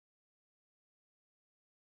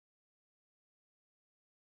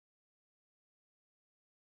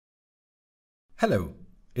Hello!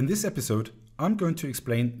 In this episode, I'm going to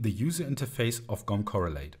explain the user interface of GOM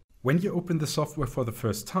Correlate. When you open the software for the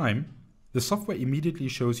first time, the software immediately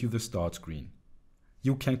shows you the start screen.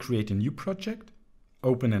 You can create a new project,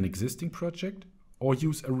 open an existing project, or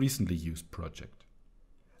use a recently used project.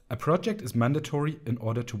 A project is mandatory in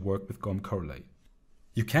order to work with GOM Correlate.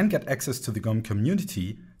 You can get access to the GOM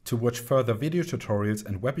community to watch further video tutorials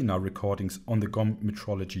and webinar recordings on the GOM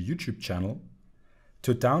Metrology YouTube channel,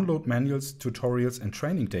 to download manuals, tutorials and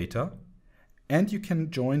training data, and you can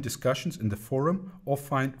join discussions in the forum or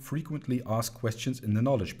find frequently asked questions in the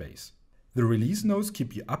knowledge base. The release notes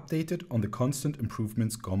keep you updated on the constant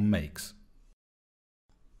improvements GOM makes.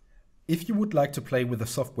 If you would like to play with the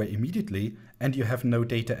software immediately and you have no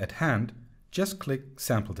data at hand, just click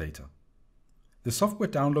Sample Data. The software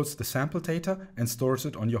downloads the sample data and stores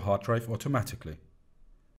it on your hard drive automatically.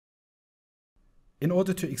 In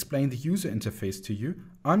order to explain the user interface to you,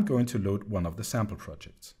 I'm going to load one of the sample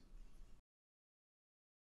projects.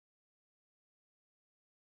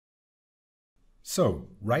 So,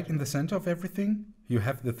 right in the center of everything, you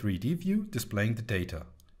have the 3D view displaying the data.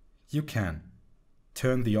 You can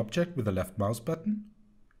turn the object with the left mouse button,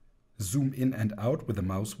 zoom in and out with the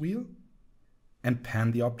mouse wheel, and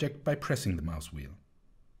pan the object by pressing the mouse wheel.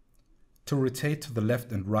 To rotate to the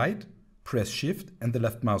left and right, press Shift and the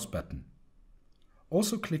left mouse button.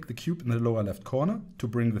 Also click the cube in the lower left corner to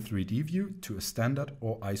bring the 3D view to a standard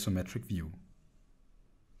or isometric view.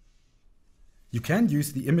 You can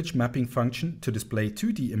use the image mapping function to display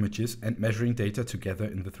 2D images and measuring data together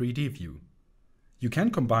in the 3D view. You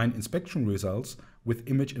can combine inspection results with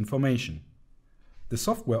image information. The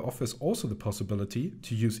software offers also the possibility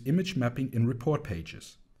to use image mapping in report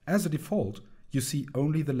pages. As a default, you see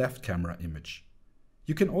only the left camera image.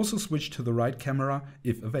 You can also switch to the right camera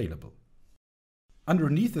if available.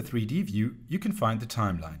 Underneath the 3D view, you can find the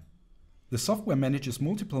timeline. The software manages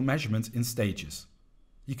multiple measurements in stages.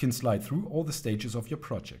 You can slide through all the stages of your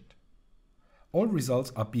project. All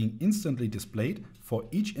results are being instantly displayed for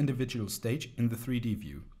each individual stage in the 3D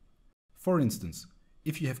view. For instance,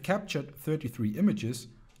 if you have captured 33 images,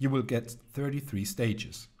 you will get 33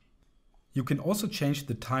 stages. You can also change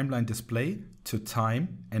the timeline display to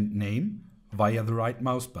time and name via the right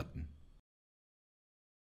mouse button.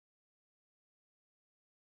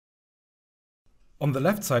 On the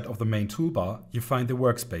left side of the main toolbar, you find the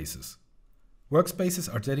Workspaces.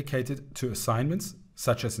 Workspaces are dedicated to assignments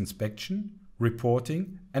such as inspection,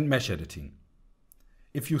 reporting, and mesh editing.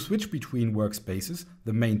 If you switch between workspaces,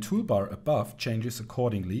 the main toolbar above changes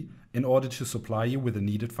accordingly in order to supply you with the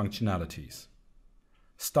needed functionalities.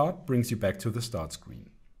 Start brings you back to the start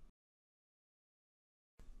screen.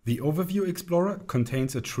 The Overview Explorer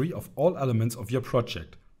contains a tree of all elements of your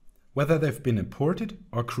project, whether they've been imported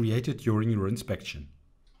or created during your inspection.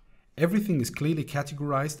 Everything is clearly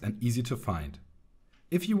categorized and easy to find.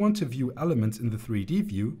 If you want to view elements in the 3D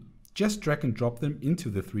view, just drag and drop them into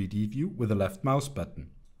the 3D view with the left mouse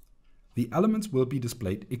button. The elements will be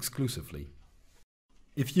displayed exclusively.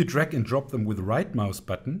 If you drag and drop them with the right mouse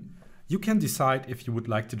button, you can decide if you would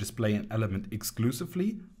like to display an element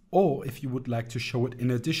exclusively or if you would like to show it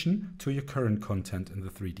in addition to your current content in the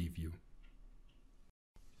 3D view.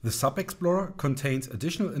 The Sub-Explorer contains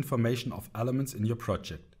additional information of elements in your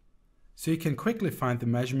project, so you can quickly find the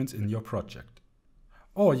measurements in your project.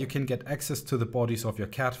 Or you can get access to the bodies of your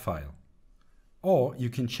CAD file. Or you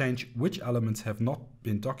can change which elements have not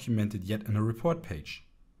been documented yet in a report page.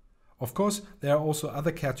 Of course, there are also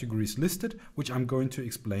other categories listed, which I'm going to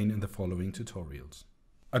explain in the following tutorials.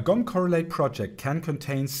 A GOM Correlate project can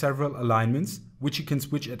contain several alignments, which you can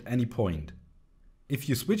switch at any point. If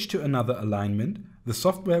you switch to another alignment, the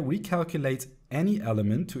software recalculates any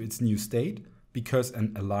element to its new state because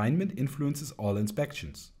an alignment influences all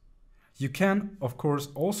inspections. You can, of course,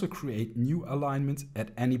 also create new alignments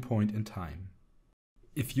at any point in time.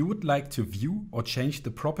 If you would like to view or change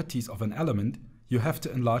the properties of an element, you have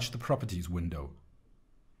to enlarge the Properties window.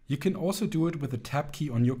 You can also do it with the Tab key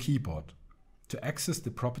on your keyboard to access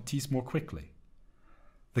the properties more quickly.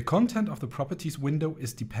 The content of the Properties window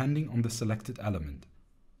is depending on the selected element.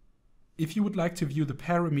 If you would like to view the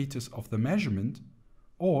parameters of the measurement,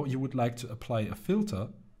 or you would like to apply a filter,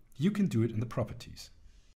 you can do it in the Properties.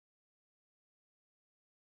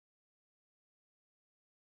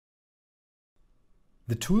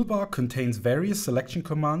 The toolbar contains various selection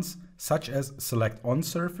commands such as Select On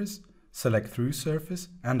Surface, Select Through Surface,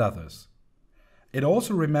 and others. It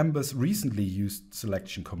also remembers recently used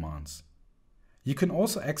selection commands. You can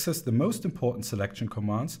also access the most important selection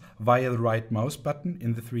commands via the right mouse button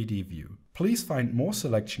in the 3D view. Please find more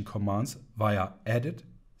selection commands via Edit,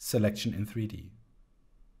 Selection in 3D.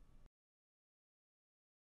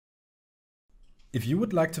 If you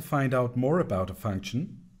would like to find out more about a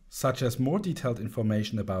function, such as more detailed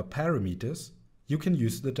information about parameters, you can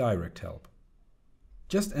use the direct help.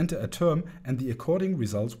 Just enter a term and the according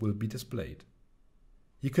results will be displayed.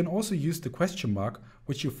 You can also use the question mark,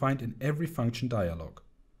 which you find in every function dialog.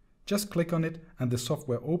 Just click on it and the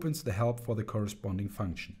software opens the help for the corresponding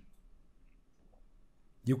function.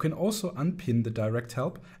 You can also unpin the direct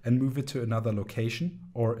help and move it to another location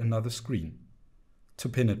or another screen. To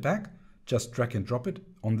pin it back, just drag and drop it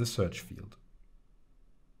on the search field.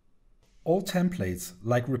 All templates,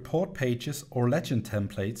 like report pages or legend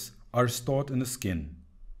templates, are stored in a skin.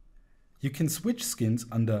 You can switch skins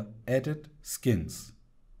under Edit Skins.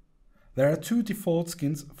 There are two default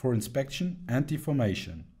skins for inspection and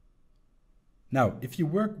deformation. Now, if you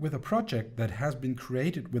work with a project that has been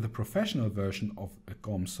created with a professional version of a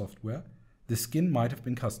GOM software, the skin might have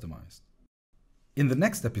been customized. In the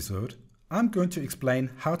next episode, I'm going to explain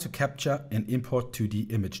how to capture and import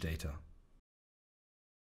 2D image data.